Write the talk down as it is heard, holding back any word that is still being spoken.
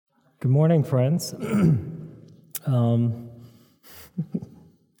Good morning, friends.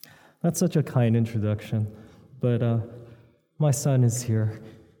 That's such a kind introduction, but my son is here.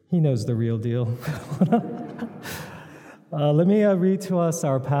 He knows the real deal. Let me read to us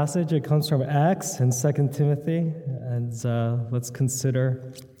our passage. It comes from Acts and 2 Timothy, and let's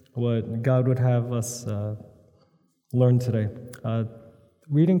consider what God would have us learn today.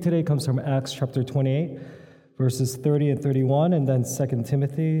 Reading today comes from Acts chapter 28, verses 30 and 31, and then 2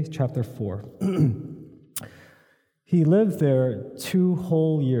 Timothy chapter 4. He lived there 2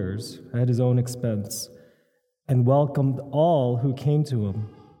 whole years at his own expense and welcomed all who came to him,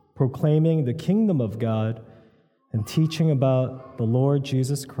 proclaiming the kingdom of God and teaching about the Lord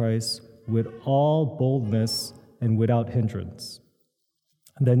Jesus Christ with all boldness and without hindrance.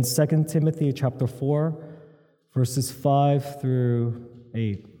 And then 2 Timothy chapter 4, verses 5 through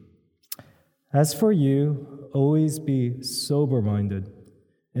 8. As for you, always be sober-minded,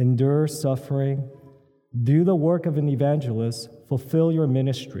 endure suffering, do the work of an evangelist, fulfill your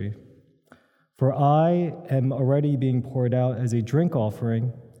ministry. For I am already being poured out as a drink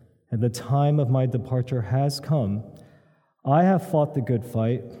offering, and the time of my departure has come. I have fought the good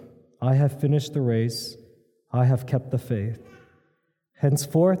fight, I have finished the race, I have kept the faith.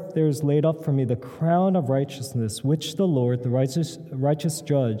 Henceforth there is laid up for me the crown of righteousness, which the Lord, the righteous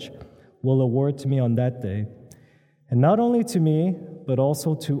judge, will award to me on that day. And not only to me, but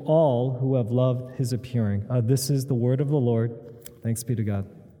also to all who have loved his appearing. This is the word of the Lord. Thanks be to God.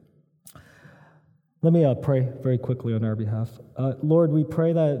 Let me pray very quickly on our behalf. Lord, we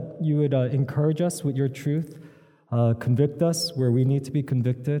pray that you would encourage us with your truth, convict us where we need to be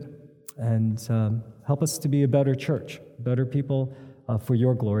convicted, and help us to be a better church, better people for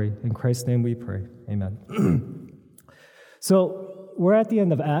your glory. In Christ's name we pray. Amen. So, we're at the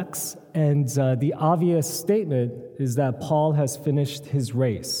end of Acts, and the obvious statement is that Paul has finished his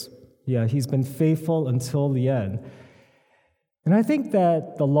race. Yeah, he's been faithful until the end. And I think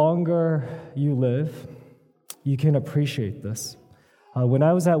that the longer you live, you can appreciate this. When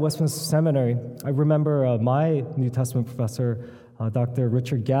I was at Westminster Seminary, I remember my New Testament professor, Dr.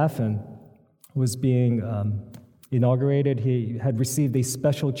 Richard Gaffin, was being inaugurated. He had received a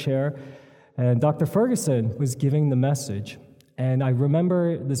special chair, and Dr. Ferguson was giving the message. And I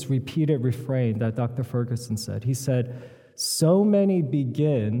remember this repeated refrain that Dr. Ferguson said. He said, "So many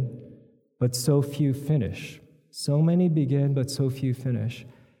begin, but so few finish. So many begin, but so few finish."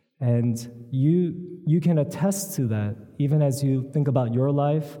 And you can attest to that, even as you think about your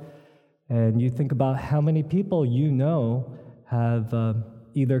life and you think about how many people you know have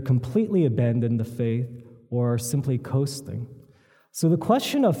either completely abandoned the faith or are simply coasting. So the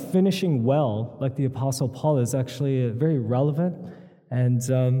question of finishing well, like the Apostle Paul, is actually very relevant, and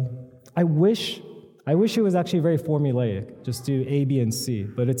I wish it was actually very formulaic, just do A, B, and C,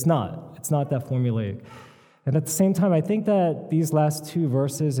 but it's not. It's not that formulaic. And at the same time, I think that these last 2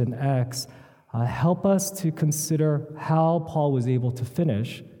 verses in Acts help us to consider how Paul was able to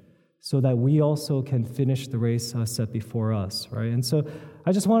finish so that we also can finish the race set before us, right? And so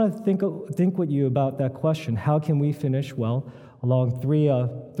I just want to think with you about that question. How can we finish well? Along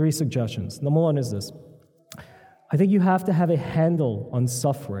three suggestions. Number 1 is this. I think you have to have a handle on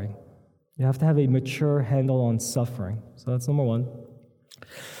suffering. You have to have a mature handle on suffering. So that's number 1.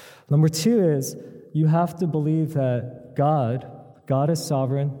 Number 2 is you have to believe that God is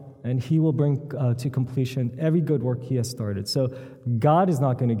sovereign, and he will bring to completion every good work he has started. So God is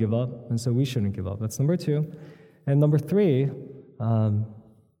not going to give up, and so we shouldn't give up. That's number 2. And number 3,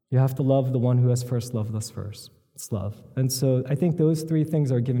 you have to love the one who has first loved us first. It's love. And so I think those 3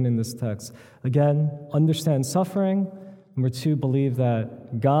 things are given in this text. Again, understand suffering. Number 2, believe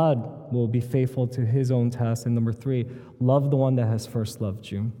that God will be faithful to his own task. And number 3, love the one that has first loved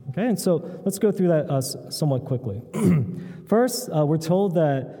you. Okay, and so let's go through that somewhat quickly. First, we're told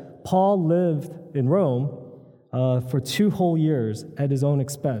that Paul lived in Rome for 2 whole years at his own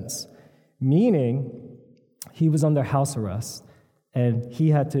expense, meaning he was under house arrest and he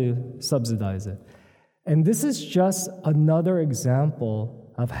had to subsidize it. And this is just another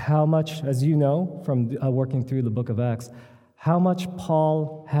example of how much, as you know from working through the book of Acts, how much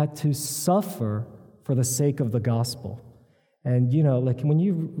Paul had to suffer for the sake of the gospel. And, like when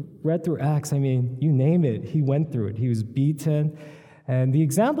you read through Acts, I mean, you name it, he went through it. He was beaten. And the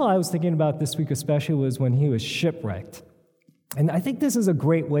example I was thinking about this week especially was when he was shipwrecked. And I think this is a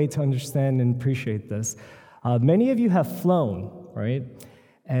great way to understand and appreciate this. Many of you have flown, right?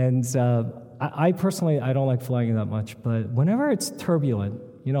 And I personally, I don't like flying that much, but whenever it's turbulent,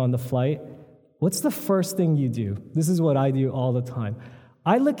 on the flight, what's the first thing you do? This is what I do all the time.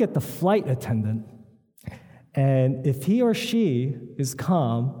 I look at the flight attendant, and if he or she is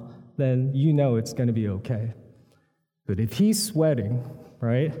calm, then you know it's going to be okay. But if he's sweating,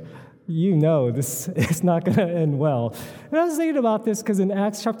 right, you know this is not going to end well. And I was thinking about this because in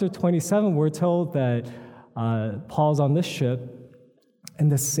Acts chapter 27, we're told that Paul's on this ship,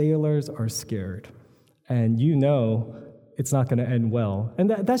 and the sailors are scared. And you know it's not going to end well. And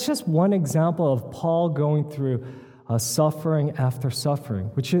that's just one example of Paul going through suffering after suffering,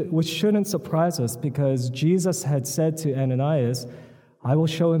 which shouldn't surprise us because Jesus had said to Ananias, I will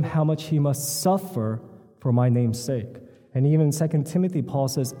show him how much he must suffer for my name's sake. And even in 2 Timothy, Paul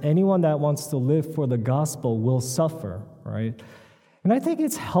says, anyone that wants to live for the gospel will suffer, right? And I think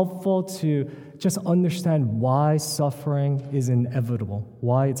it's helpful to just understand why suffering is inevitable,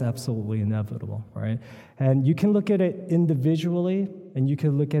 why it's absolutely inevitable, right? And you can look at it individually, and you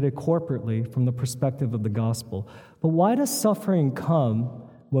can look at it corporately from the perspective of the gospel. But why does suffering come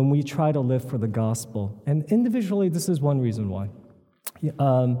when we try to live for the gospel? And individually, this is one reason why.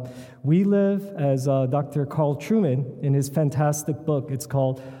 We live, as Dr. Carl Trueman, in his fantastic book, it's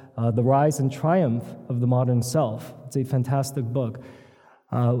called The Rise and Triumph of the Modern Self. It's a fantastic book.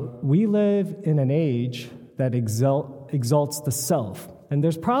 We live in an age that exalts the self. And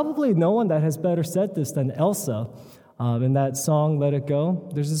there's probably no one that has better said this than Elsa in that song, Let It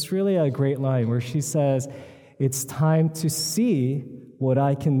Go. There's this really a great line where she says, it's time to see what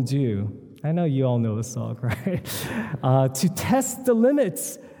I can do. I know you all know the song, right? To test the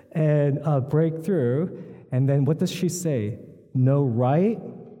limits and break through. And then what does she say? No right,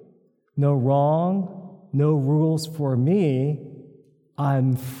 no wrong, no rules for me.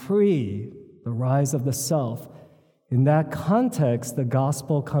 I'm free. The rise of the self. In that context, the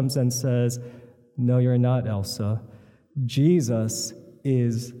gospel comes and says, no, you're not, Elsa. Jesus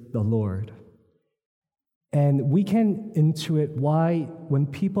is the Lord. And we can intuit why, when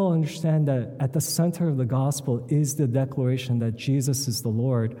people understand that at the center of the gospel is the declaration that Jesus is the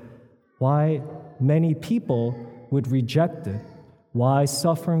Lord, why many people would reject it, why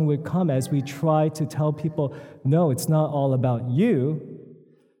suffering would come as we try to tell people, no, it's not all about you,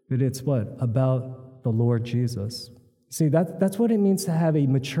 but it's what? About the Lord Jesus. See, that's what it means to have a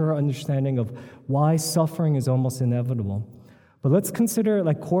mature understanding of why suffering is almost inevitable. But let's consider it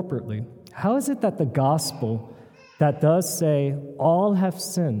like corporately. How is it that the gospel that does say all have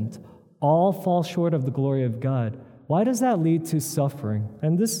sinned, all fall short of the glory of God, why does that lead to suffering?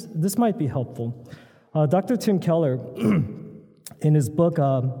 And this might be helpful. Dr. Tim Keller, in his book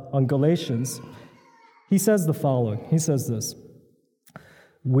on Galatians, he says the following. He says this,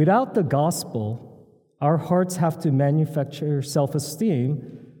 without the gospel, our hearts have to manufacture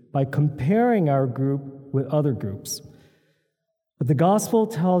self-esteem by comparing our group with other groups. But the gospel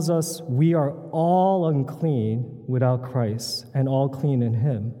tells us we are all unclean without Christ and all clean in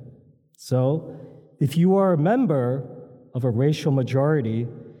him. So, if you are a member of a racial majority,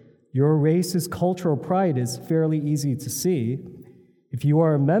 your race's cultural pride is fairly easy to see. If you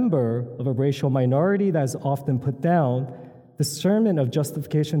are a member of a racial minority that is often put down, discernment of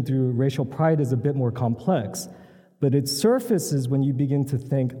justification through racial pride is a bit more complex. But it surfaces when you begin to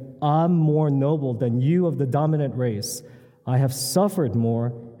think, I'm more noble than you of the dominant race. I have suffered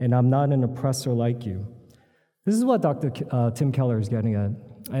more, and I'm not an oppressor like you. This is what Dr. Tim Keller is getting at.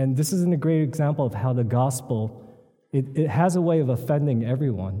 And this is a great example of how the gospel, it has a way of offending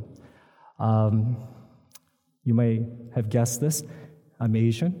everyone. You may have guessed this. I'm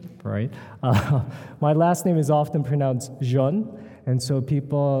Asian, right? My last name is often pronounced Jean, and so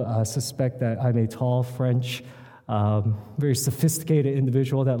people suspect that I'm a tall French, very sophisticated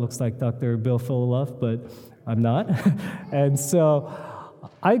individual that looks like Dr. Bill Philoloff, but I'm not. And so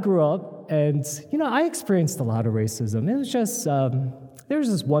I grew up, and, I experienced a lot of racism. It was just,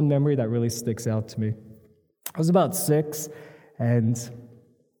 there's this one memory that really sticks out to me. I was about 6, and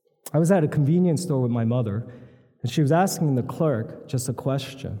I was at a convenience store with my mother, and she was asking the clerk just a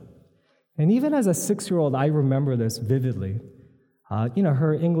question. And even as a 6-year-old, I remember this vividly.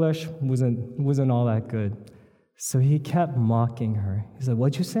 Her English wasn't all that good. So he kept mocking her. He said,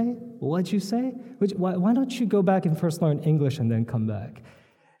 what'd you say? What'd you say? Why don't you go back and first learn English and then come back?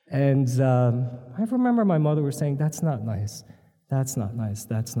 And I remember my mother was saying, that's not nice. That's not nice.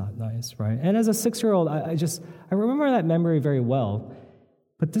 That's not nice, right? And as a 6-year-old, I remember that memory very well.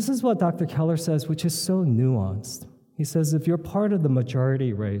 But this is what Dr. Keller says, which is so nuanced. He says, if you're part of the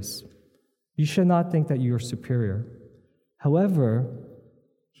majority race, you should not think that you are superior. However,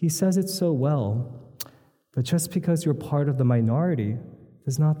 he says it so well, but just because you're part of the minority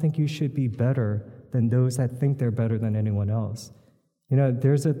does not think you should be better than those that think they're better than anyone else.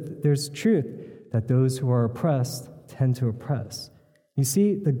 There's truth that those who are oppressed tend to oppress. You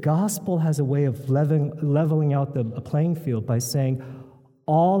see, the gospel has a way of leveling out the playing field by saying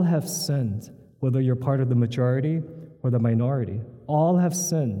All have sinned, whether you're part of the majority or the minority. All have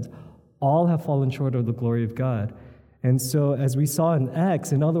sinned. All have fallen short of the glory of God. And so, as we saw in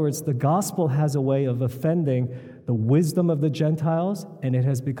Acts, in other words, the gospel has a way of offending the wisdom of the Gentiles, and it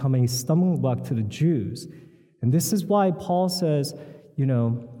has become a stumbling block to the Jews. And this is why Paul says,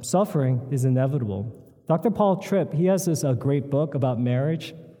 suffering is inevitable. Dr. Paul Tripp, he has this great book about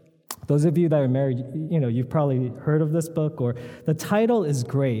marriage. Those of you that are married, you've probably heard of this book, or the title is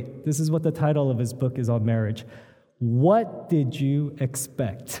great. This is what the title of his book is on marriage. What did you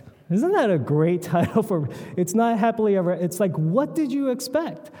expect? Isn't that a great title for, it's not happily ever, it's like, what did you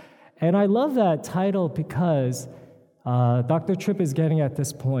expect? And I love that title because Dr. Tripp is getting at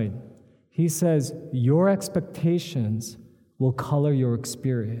this point. He says, your expectations will color your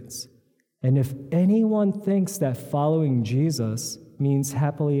experience. And if anyone thinks that following Jesus means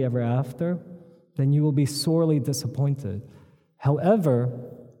happily ever after, then you will be sorely disappointed. However,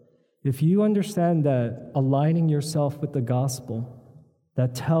 if you understand that aligning yourself with the gospel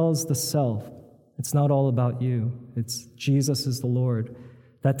that tells the self, it's not all about you, it's Jesus is the Lord,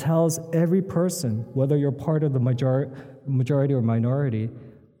 that tells every person, whether you're part of the majority or minority,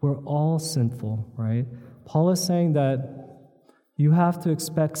 we're all sinful, right? Paul is saying that you have to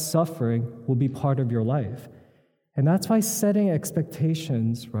expect suffering will be part of your life. And that's why setting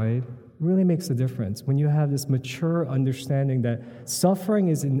expectations, right, really makes a difference. When you have this mature understanding that suffering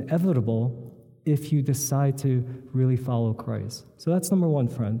is inevitable if you decide to really follow Christ. So that's number one,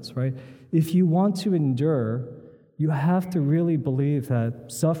 friends, right? If you want to endure, you have to really believe that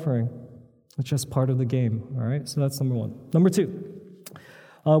suffering is just part of the game, all right? So that's number one. Number two,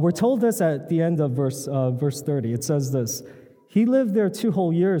 we're told this at the end of verse 30. It says this, he lived there 2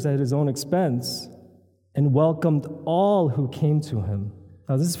 whole years at his own expense and welcomed all who came to him.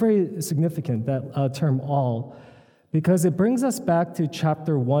 Now, this is very significant, that term all, because it brings us back to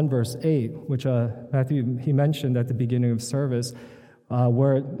chapter 1, verse 8, which Matthew, he mentioned at the beginning of service,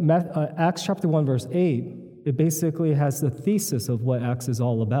 where Acts chapter 1, verse 8, it basically has the thesis of what Acts is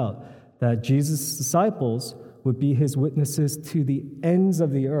all about, that Jesus' disciples would be his witnesses to the ends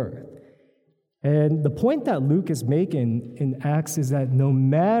of the earth. And the point that Luke is making in Acts is that no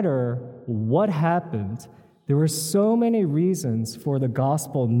matter what happened, there were so many reasons for the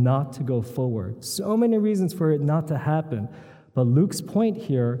gospel not to go forward, so many reasons for it not to happen. But Luke's point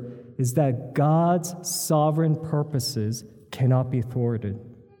here is that God's sovereign purposes cannot be thwarted,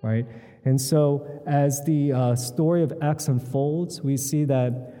 right? And so as the story of Acts unfolds, we see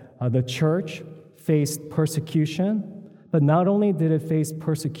that the church faced persecution. But not only did it face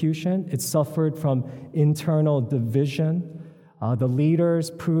persecution, it suffered from internal division. The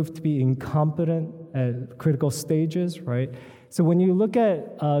leaders proved to be incompetent at critical stages, right? So when you look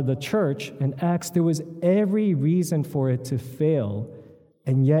at the church in Acts, there was every reason for it to fail,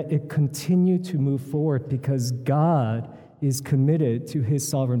 and yet it continued to move forward because God is committed to his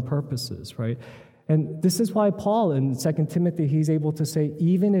sovereign purposes, right? And this is why Paul in 2 Timothy, he's able to say,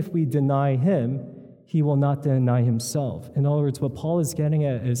 even if we deny him, he will not deny himself. In other words, what Paul is getting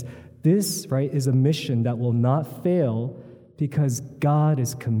at is this, right, is a mission that will not fail because God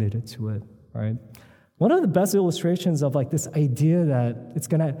is committed to it, right? One of the best illustrations of like this idea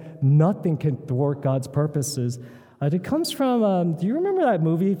that nothing can thwart God's purposes, it comes from, do you remember that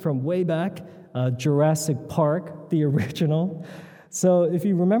movie from way back, Jurassic Park, the original? So if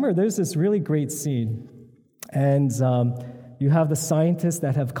you remember, there's this really great scene, and you have the scientists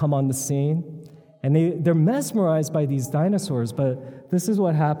that have come on the scene, and they're mesmerized by these dinosaurs, but this is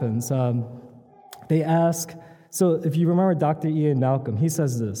what happens. They ask, so if you remember Dr. Ian Malcolm, he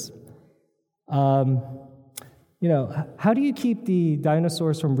says this, how do you keep the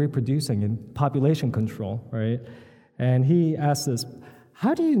dinosaurs from reproducing in population control, right? And he asks this,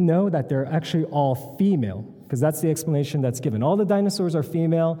 how do you know that they're actually all female? Because that's the explanation that's given. All the dinosaurs are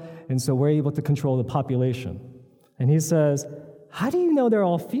female, and so we're able to control the population. And he says, how do you know they're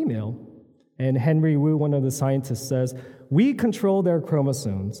all female? And Henry Wu, one of the scientists, says, we control their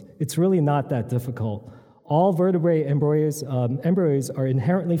chromosomes. It's really not that difficult. All vertebrate embryos are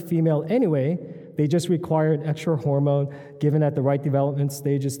inherently female anyway. They just require an extra hormone given at the right development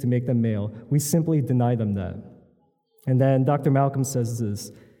stages to make them male. We simply deny them that. And then Dr. Malcolm says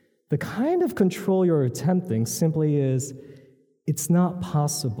this, the kind of control you're attempting simply is, it's not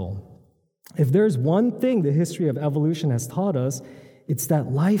possible. If there's one thing the history of evolution has taught us, it's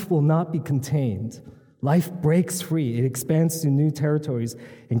that life will not be contained. Life breaks free. It expands to new territories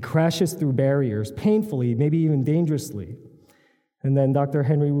and crashes through barriers, painfully, maybe even dangerously. And then Dr.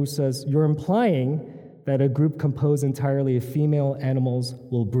 Henry Wu says, you're implying that a group composed entirely of female animals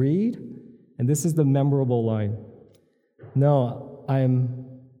will breed? And this is the memorable line. No,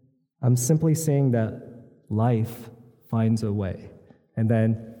 Well, I'm simply saying that life finds a way. And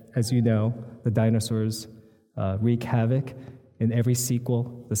then, as you know, the dinosaurs wreak havoc. In every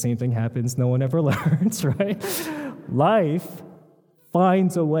sequel, the same thing happens. No one ever learns, right? Life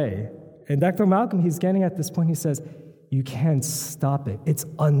finds a way. And Dr. Malcolm, he's getting at this point, he says, you can't stop it. It's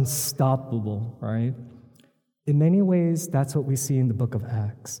unstoppable, right? In many ways, that's what we see in the book of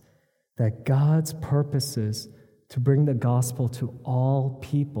Acts, that God's purposes to bring the gospel to all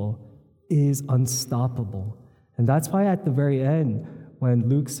people is unstoppable. And that's why at the very end, when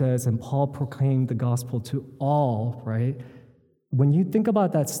Luke says, and Paul proclaimed the gospel to all, right? When you think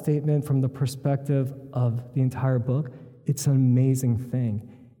about that statement from the perspective of the entire book, it's an amazing thing.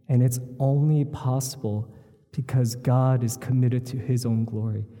 And it's only possible because God is committed to his own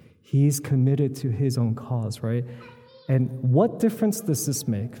glory. He's committed to his own cause, right? And what difference does this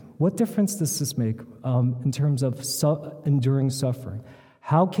make? What difference does this make in terms of enduring suffering?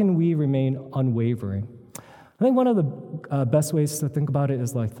 How can we remain unwavering? I think one of the best ways to think about it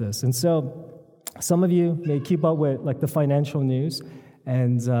is like this. And so some of you may keep up with like the financial news,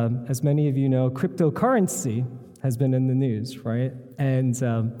 and as many of you know, cryptocurrency has been in the news, right? And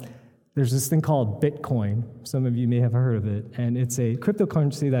there's this thing called Bitcoin. Some of you may have heard of it, and it's a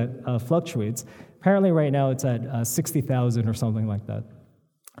cryptocurrency that fluctuates. Apparently right now it's at 60,000 or something like that.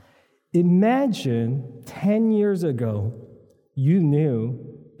 Imagine 10 years ago, you knew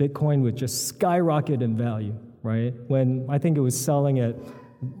Bitcoin would just skyrocket in value, right? When I think it was selling at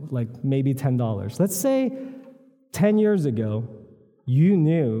like maybe $10. Let's say 10 years ago, you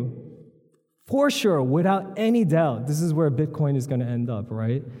knew for sure, without any doubt, this is where Bitcoin is going to end up,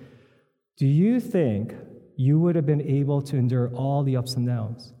 right? Do you think you would have been able to endure all the ups and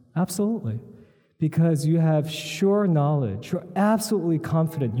downs? Absolutely. Because you have sure knowledge. You're absolutely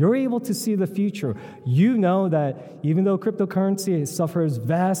confident. You're able to see the future. You know that even though cryptocurrency suffers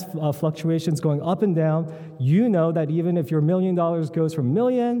vast fluctuations going up and down, you know that even if your $1 million goes from $1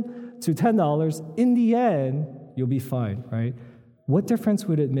 million to $10, in the end, you'll be fine, right? What difference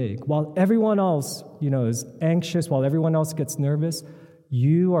would it make? While everyone else, is anxious, while everyone else gets nervous,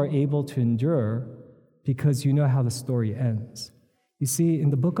 you are able to endure because you know how the story ends. You see,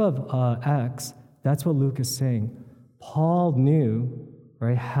 in the book of Acts, that's what Luke is saying. Paul knew,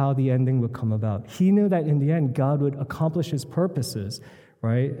 right, how the ending would come about. He knew that in the end, God would accomplish his purposes,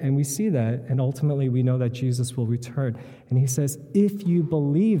 right? And we see that, and ultimately we know that Jesus will return. And he says, if you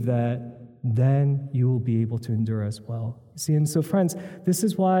believe that, then you will be able to endure as well. See, and so friends, this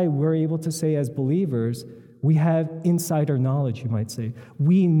is why we're able to say as believers, we have insider knowledge, you might say.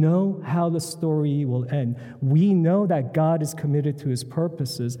 We know how the story will end. We know that God is committed to his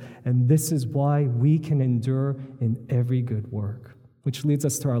purposes, and this is why we can endure in every good work. Which leads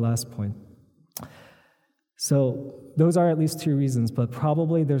us to our last point. So those are at least two reasons, but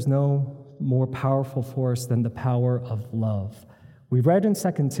probably there's no more powerful force than the power of love. We read in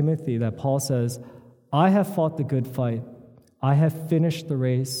 2 Timothy that Paul says, I have fought the good fight, I have finished the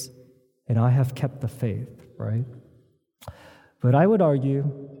race, and I have kept the faith, right? But I would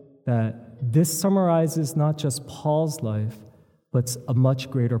argue that this summarizes not just Paul's life, but a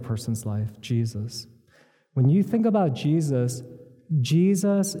much greater person's life, Jesus. When you think about Jesus,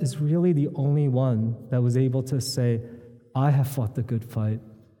 Jesus is really the only one that was able to say, I have fought the good fight,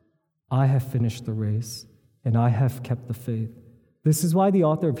 I have finished the race, and I have kept the faith. This is why the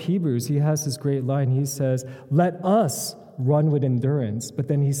author of Hebrews, he has this great line. He says, let us run with endurance. But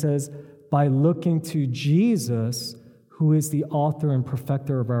then he says, by looking to Jesus, who is the author and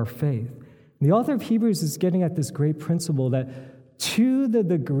perfecter of our faith. And the author of Hebrews is getting at this great principle that to the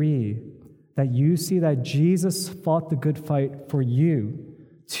degree that you see that Jesus fought the good fight for you,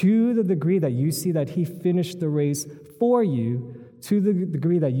 to the degree that you see that he finished the race for you, to the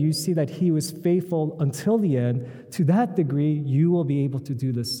degree that you see that he was faithful until the end, to that degree, you will be able to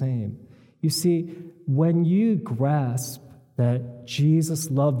do the same. You see, when you grasp that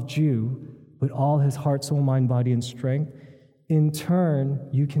Jesus loved you with all his heart, soul, mind, body, and strength, in turn,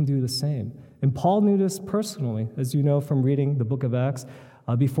 you can do the same. And Paul knew this personally, as you know from reading the book of Acts.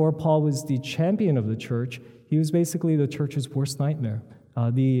 Before Paul was the champion of the church, he was basically the church's worst nightmare,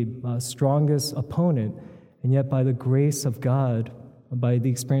 the strongest opponent. And yet, by the grace of God, by the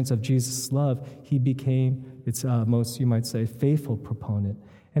experience of Jesus' love, he became its most, you might say, faithful proponent.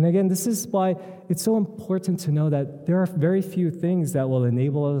 And again, this is why it's so important to know that there are very few things that will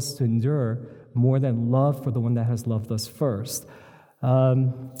enable us to endure more than love for the one that has loved us first. I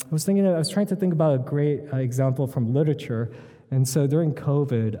was trying to think about a great example from literature. And so during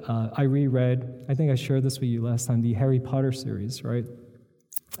COVID, I reread, I think I shared this with you last time, the Harry Potter series, right?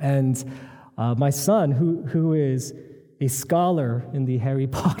 And my son, who is a scholar in the Harry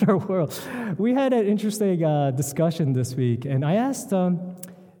Potter world. We had an interesting discussion this week, and I asked,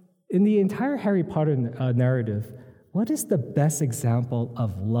 in the entire Harry Potter narrative, what is the best example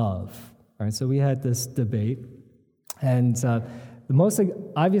of love? All right, so we had this debate, and the most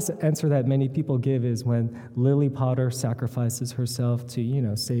obvious answer that many people give is when Lily Potter sacrifices herself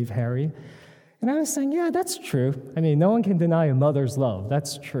to, save Harry. And I was saying, yeah, that's true. I mean, no one can deny a mother's love.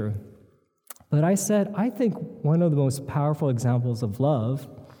 That's true. But I said, I think one of the most powerful examples of love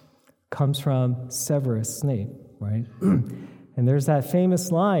comes from Severus Snape, right? And there's that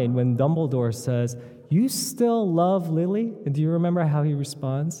famous line when Dumbledore says, "You still love Lily?" And do you remember how he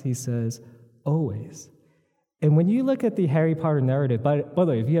responds? He says, "Always." And when you look at the Harry Potter narrative, by the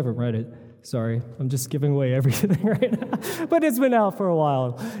way, if you haven't read it, sorry, I'm just giving away everything right now. But it's been out for a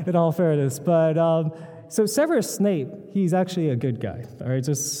while, in all fairness. But so Severus Snape, he's actually a good guy. All right,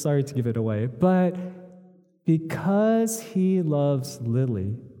 just sorry to give it away. But because he loves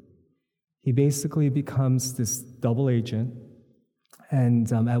Lily, he basically becomes this double agent.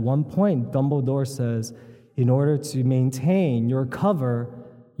 And at one point, Dumbledore says, in order to maintain your cover,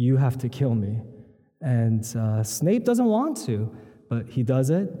 you have to kill me. And Snape doesn't want to, but he does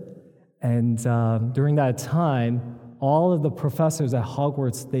it. And during that time, all of the professors at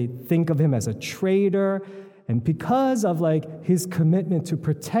Hogwarts, they think of him as a traitor. And because of his commitment to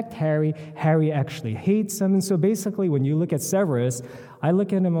protect Harry, Harry actually hates him. And so basically, when you look at Severus, I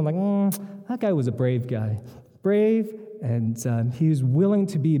look at him, I'm like, that guy was a brave guy. Brave, and he was willing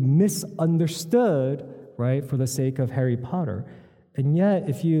to be misunderstood, right, for the sake of Harry Potter. And yet,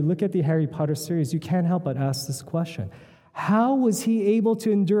 if you look at the Harry Potter series, you can't help but ask this question. How was he able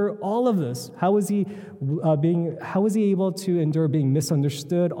to endure all of this? How was he able to endure being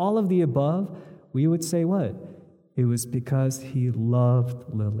misunderstood? All of the above, we would say what? It was because he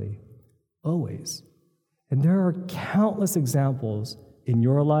loved Lily, always. And there are countless examples in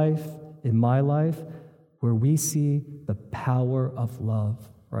your life, in my life, where we see the power of love,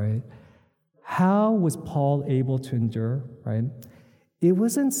 right? How was Paul able to endure, right? It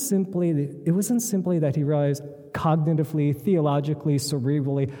wasn't simply that he realized cognitively, theologically,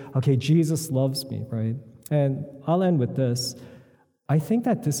 cerebrally, okay, Jesus loves me, right? And I'll end with this. I think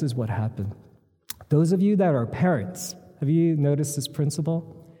that this is what happened. Those of you that are parents, have you noticed this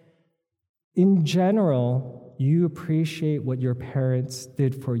principle? In general, you appreciate what your parents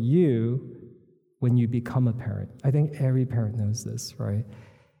did for you when you become a parent. I think every parent knows this, right?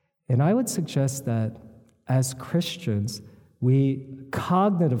 And I would suggest that as Christians, we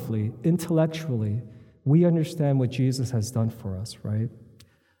cognitively, intellectually, we understand what Jesus has done for us, right?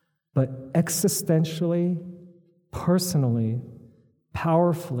 But existentially, personally,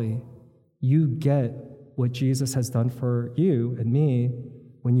 powerfully, you get what Jesus has done for you and me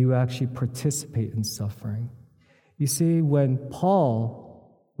when you actually participate in suffering. You see, when Paul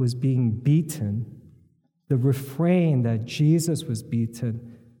was being beaten, the refrain that Jesus was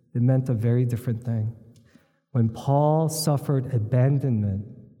beaten, it meant a very different thing. When Paul suffered abandonment,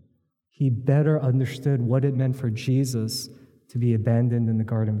 he better understood what it meant for Jesus to be abandoned in the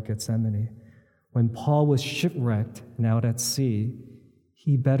Garden of Gethsemane. When Paul was shipwrecked and out at sea,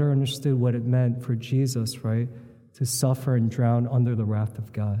 he better understood what it meant for Jesus, right, to suffer and drown under the wrath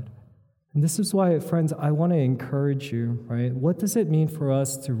of God. And this is why, friends, I want to encourage you, right? What does it mean for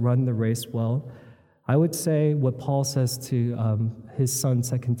us to run the race well? I would say what Paul says to his son,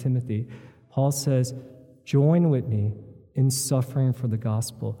 2 Timothy. Paul says, join with me in suffering for the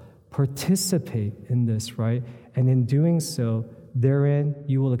gospel. Participate in this, right? And in doing so, therein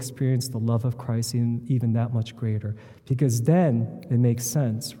you will experience the love of Christ even that much greater. Because then it makes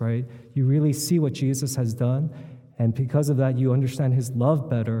sense, right? You really see what Jesus has done, and because of that, you understand his love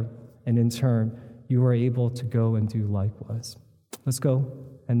better, and in turn, you are able to go and do likewise. Let's go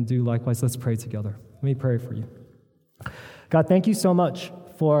and do likewise. Let's pray together. Let me pray for you. God, thank you so much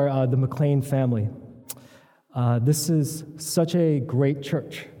for the McLean family. This is such a great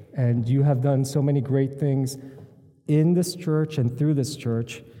church, and you have done so many great things in this church and through this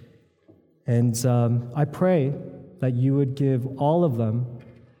church. And I pray that you would give all of them,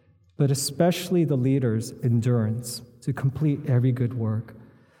 but especially the leaders, endurance to complete every good work.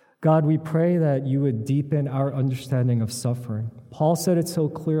 God, we pray that you would deepen our understanding of suffering. Paul said it so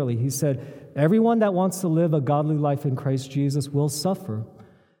clearly. He said, everyone that wants to live a godly life in Christ Jesus will suffer.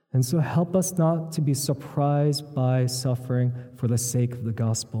 And so help us not to be surprised by suffering for the sake of the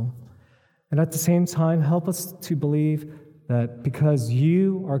gospel. And at the same time, help us to believe that because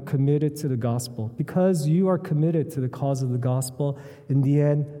you are committed to the gospel, because you are committed to the cause of the gospel, in the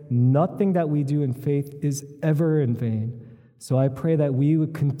end, nothing that we do in faith is ever in vain. So I pray that we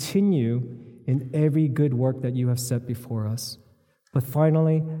would continue in every good work that you have set before us. But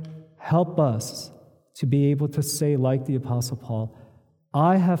finally, help us to be able to say, like the Apostle Paul,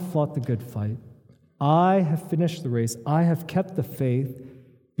 I have fought the good fight. I have finished the race. I have kept the faith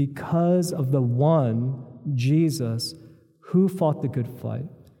because of the one, Jesus, who fought the good fight,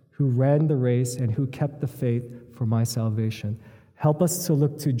 who ran the race, and who kept the faith for my salvation. Help us to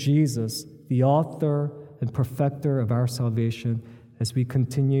look to Jesus, the author and perfecter of our salvation, as we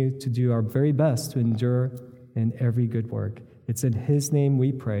continue to do our very best to endure in every good work. It's in His name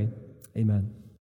we pray. Amen.